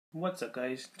What's up,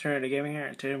 guys? Torrential Gaming here,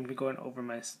 and today I'm going to be going over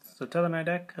my Satellarknight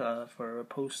deck for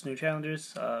post new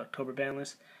challengers, October ban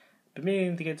list. Been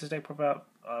meaning to get this deck profile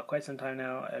quite some time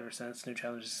now, ever since new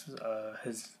challengers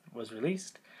was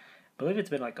released. I believe it's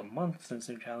been like a month since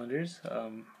new challengers,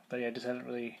 but yeah, I just haven't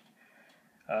really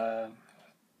had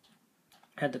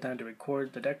the time to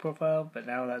record the deck profile. But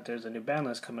now that there's a new ban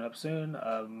list coming up soon,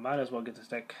 might as well get this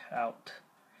deck out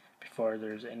before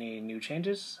there's any new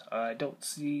changes. I don't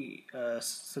see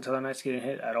Satellarknights getting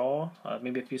hit at all.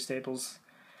 Maybe a few staples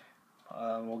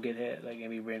will get hit, like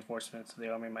maybe reinforcements.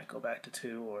 The army might go back to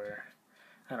 2, or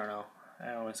I don't know. I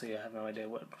honestly have no idea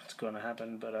what's going to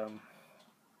happen, but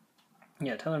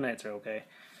yeah, Satellarknights are okay.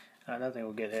 Nothing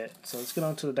will get hit. So let's get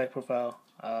on to the deck profile.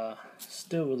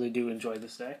 Still really do enjoy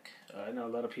this deck. I know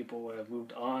a lot of people have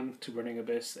moved on to Burning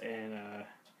Abyss and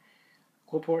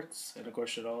Ports, and of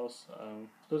course Shaddolls.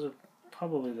 Those are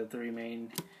probably the 3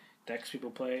 main decks people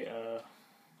play.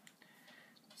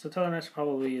 So Satellarknight's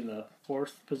probably in the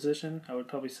 4th position. I would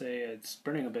probably say it's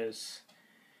Burning Abyss,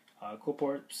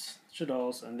 Ports,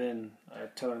 Shaddolls, and then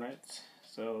Satellarknights.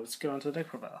 So let's get on to the deck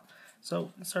profile.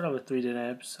 So let's start off with 3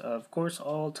 Denebs. Of course,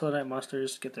 all Satellarknight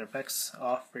monsters get their effects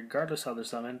off regardless of how they're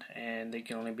summoned, and they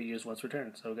can only be used once per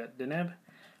turn. So we got Deneb.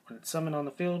 When it's summoned on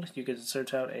the field, you get to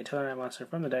search out a Satellarknight monster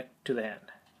from the deck to the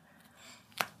hand.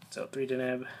 So 3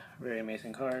 Deneb, very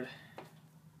amazing card.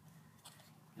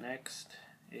 Next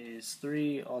is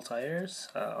 3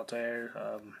 Altairs. Altair,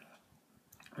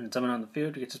 when it's summoned on the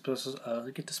field, you get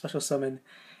to special summon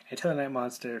a Satellarknight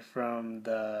monster from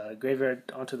the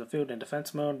graveyard onto the field in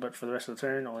defense mode, but for the rest of the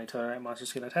turn, only Satellarknight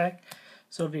monsters can attack.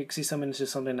 So if you see summon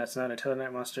just something that's not a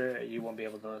Satellarknight monster, you won't be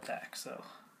able to attack. So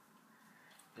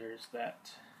there's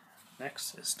that.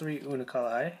 Next is 3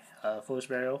 Unukalhai, Foolish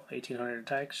Burial, 1800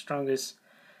 attack, strongest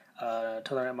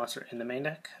Satellarknight monster in the main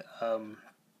deck.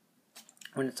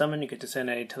 When it's summoned, you get to send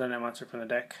a Satellarknight monster from the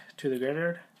deck to the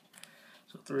graveyard.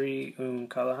 So 3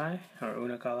 Unukalhai.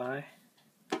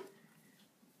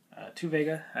 2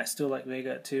 Vega. I still like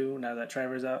Vega at 2. Now that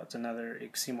Triverr's out, it's another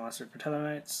XC monster for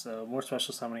Satellarknights, so more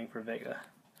special summoning for Vega.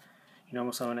 You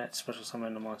normal summon it, special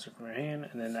summon a monster from your hand,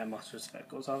 and then that monster's effect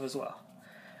goes off as well.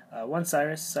 1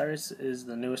 Cyrus. Cyrus is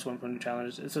the newest one from New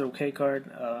Challengers. It's an okay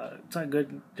card. It's not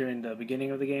good during the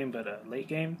beginning of the game, but late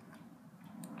game,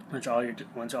 once all your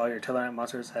Satellarknight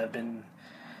monsters have been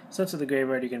sent to the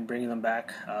graveyard, you can bring them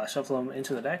back, shuffle them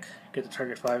into the deck, get to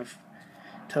target 5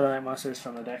 Satellarknight monsters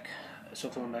from the deck,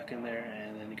 shuffle them back in there,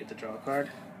 and then you get to draw a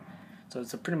card. So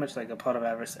it's pretty much like a Pot of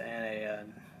Avarice and a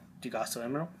Yugioh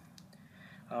Emerald.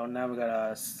 Now we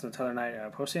got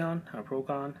Satellarknight Procyon, or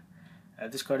Procon.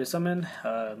 This card is summoned.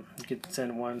 You get to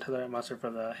send 1 Satellarknight monster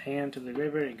from the hand to the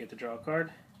graveyard and get to draw a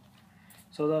card.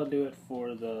 So that'll do it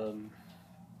for the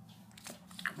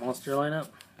monster lineup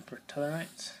for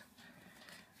Satellarknights.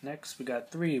 Next, we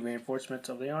got 3 reinforcements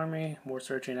of the army. More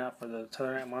searching out for the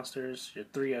Satellarknight monsters. Your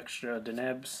 3 extra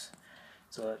Denebs.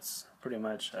 So that's pretty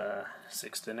much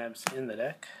 6 Denebs in the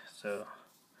deck. So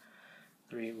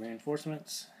 3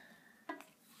 reinforcements.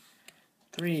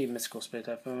 3 Mystical Space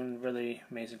Typhoon, really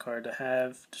amazing card to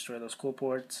have. Destroy those cool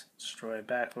ports, destroy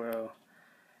back row.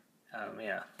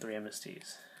 Yeah, 3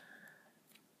 MSTs.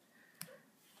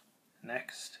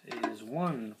 Next is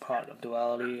 1 Pot of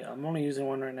Duality. I'm only using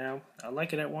 1 right now. I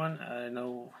like it at 1. I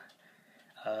know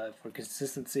for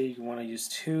consistency you want to use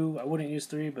 2. I wouldn't use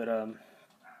 3, but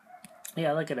yeah,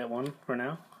 I like it at 1 for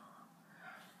now.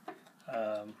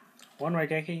 1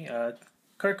 Raigeki.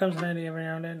 Card comes in handy every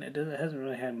now and then. It hasn't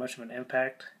really had much of an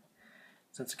impact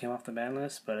since it came off the ban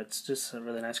list, but it's just a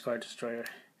really nice card to destroy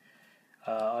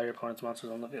all your opponent's monsters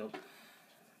on the field.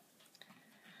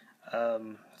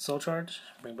 Soul Charge,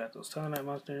 bring back those Satellarknight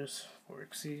monsters, 4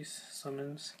 Xyz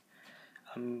summons.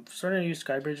 I'm starting to use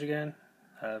Skybridge again.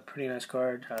 Pretty nice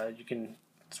card. You can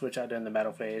switch out during the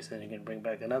battle phase, and you can bring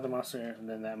back another monster, and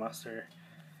then that monster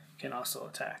can also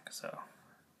attack. So,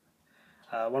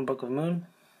 1 Book of Moon.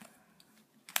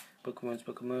 Book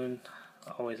of Moon,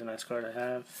 always a nice card to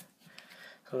have.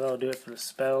 So that'll do it for the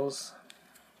spells.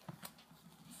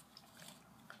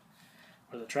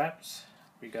 For the traps,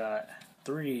 we got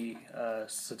 3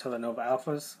 Stellarnova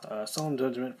Alphas. Solemn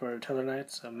Judgment for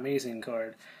Satellarknights, amazing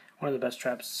card. One of the best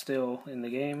traps still in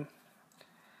the game.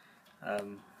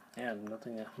 Yeah,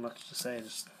 nothing much to say.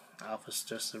 Just Alpha's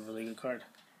just a really good card.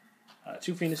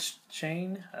 2 Fiendish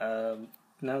Chain.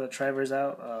 Now that Triverr's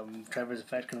out, Triverr's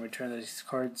effect can return these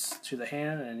cards to the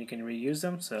hand, and you can reuse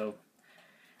them. So,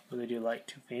 really do like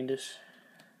 2 Fiendish.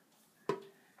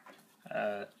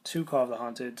 2 Call of the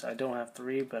Haunted. I don't have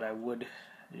 3, but I would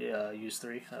use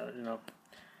 3.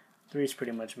 3 is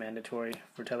pretty much mandatory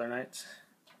for Satellarknights.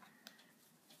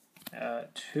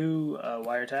 2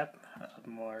 Wiretap,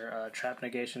 more trap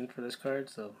negation for this card,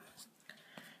 so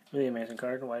really amazing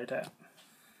card, Wiretap.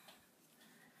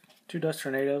 2 Dust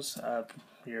Tornadoes,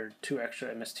 your 2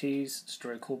 extra MSTs,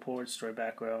 destroy cool ports, destroy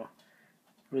back row.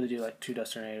 Really do like 2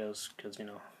 Dust Tornadoes because, you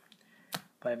know,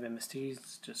 5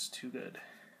 MSTs, just too good.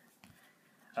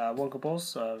 1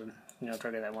 Compulse, you know,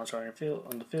 target that monster on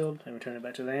the field and return it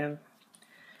back to the hand.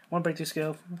 1 Breakthrough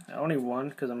Skill, only 1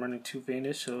 because I'm running 2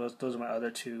 Fiendish, so those are my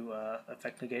other 2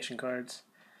 effect negation cards.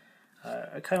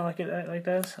 I kind of like it like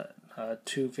that.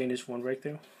 2 Fiendish, 1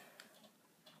 Breakthrough.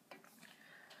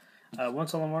 1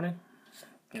 Solemn Warning,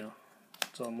 you know,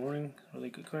 Solemn Warning, really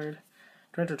good card.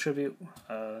 Torrential Tribute,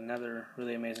 another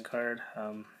really amazing card.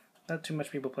 Not too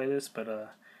much people play this, but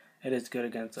it is good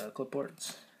against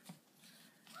clipboards.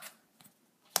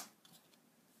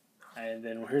 And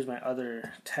then here's my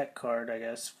other tech card, I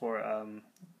guess, for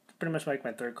pretty much like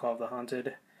my 3rd Call of the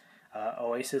Haunted,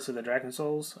 Oasis of the Dragon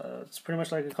Souls. It's pretty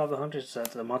much like a Call of the Haunted, so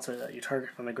that the monster that you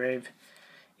target from the grave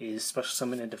is special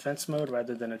summoned in defense mode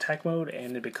rather than attack mode,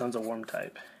 and it becomes a worm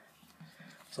type.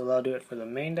 So that'll do it for the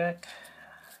main deck.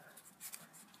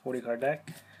 40 card deck.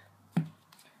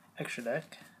 Extra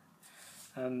deck.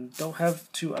 Don't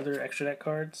have 2 other extra deck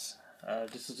cards.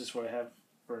 This is just what I have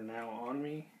for now on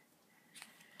me.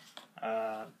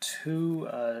 2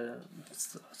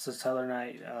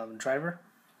 Satellarknight Triverr,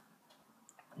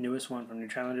 newest one from New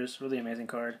Challengers, really amazing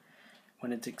card.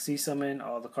 When it's Exceed summon,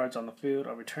 all the cards on the field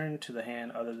are returned to the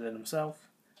hand other than himself,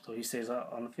 so he stays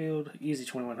on the field. Easy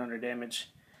 2100 damage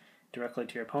directly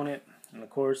to your opponent, and of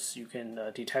course you can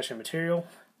detach a material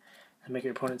and make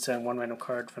your opponent send 1 random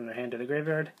card from their hand to the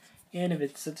graveyard. And if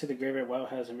it's sent to the graveyard while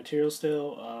it has a material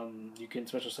still, you can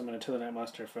special summon a Satellarknight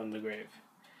monster from the grave.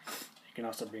 You can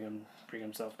also bring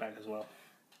himself back as well.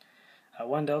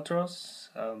 1 Delteros,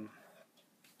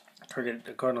 target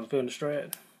a card on the field and destroy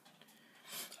it.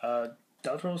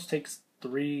 Delteros takes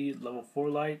 3 level 4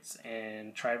 lights,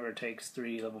 and Triverr takes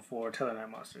 3 level 4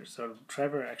 Satellarknight monsters. So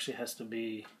Triverr actually has to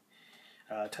be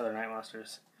Satellarknight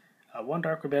monsters. 1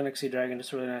 Dark Rebellion Sea Dragon,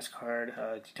 just a really nice card.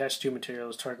 Detach 2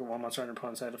 materials, target 1 monster on your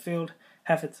opponent's side of the field,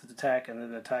 half its attack, and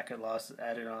then the attack at loss is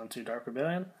added on to Dark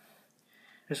Rebellion.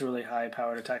 Just a really high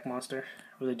powered attack monster.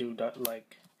 Really do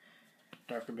like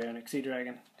Dark Rebellion Sea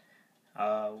Dragon.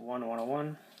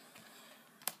 1/1/1.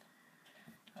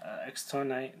 Exciton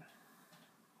Knight.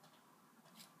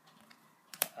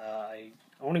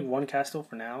 Only 1 Castel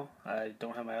for now. I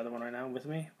don't have my other one right now with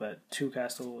me, but 2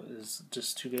 Castel is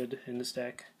just too good in this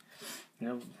deck. You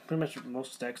know, pretty much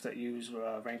most decks that use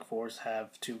rank 4s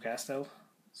have 2 Castel.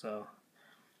 So,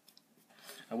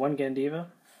 1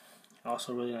 Gandiva,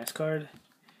 also a really nice card.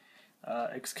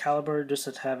 Excalibur, just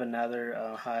to have another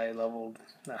high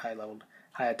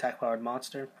attack powered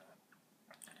monster.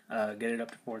 Get it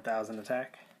up to 4000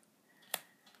 attack.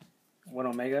 1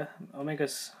 Omega.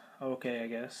 Omega's okay, I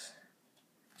guess.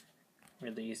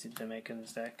 Really easy to make in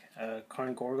this deck.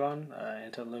 Karn Gorgon,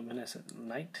 Antiluminescent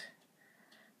Knight.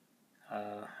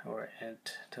 Or I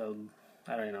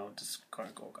don't know, just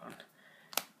Karn Gorgon.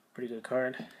 Pretty good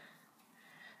card.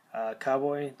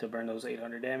 Cowboy, to burn those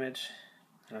 800 damage.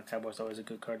 You know, Cowboy's always a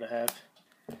good card to have.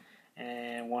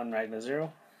 And 1 Ragna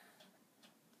 0.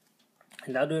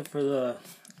 And that'll do it for the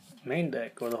main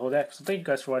deck, or the whole deck. So thank you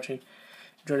guys for watching.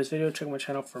 Enjoy this video. Check out my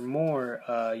channel for more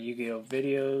Yu-Gi-Oh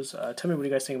videos. Tell me what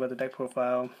you guys think about the deck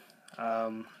profile.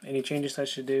 Any changes I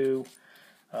should do.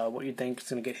 What you think is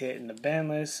going to get hit in the ban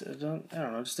list. I don't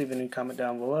know. Just leave any comment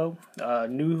down below.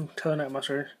 New Satellarknight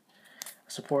monster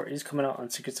support is coming out on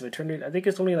Secrets of Eternity. I think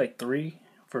it's only like 3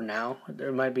 for now.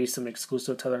 There might be some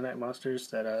exclusive Satellarknight monsters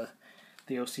that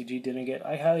the OCG didn't get.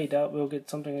 I highly doubt we'll get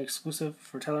something exclusive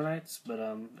for Satellarknights, but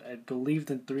I believe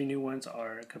the 3 new ones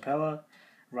are Capella,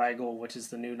 Raigeki, which is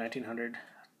the new 1900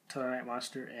 Satellarknight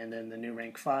monster, and then the new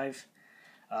rank 5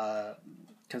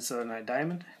 Satellarknight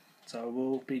Diamond. So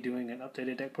we'll be doing an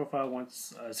updated deck profile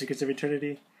once Secrets of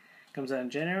Eternity comes out in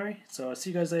January. So I'll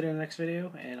see you guys later in the next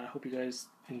video, and I hope you guys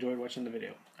enjoyed watching the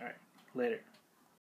video. Alright, later.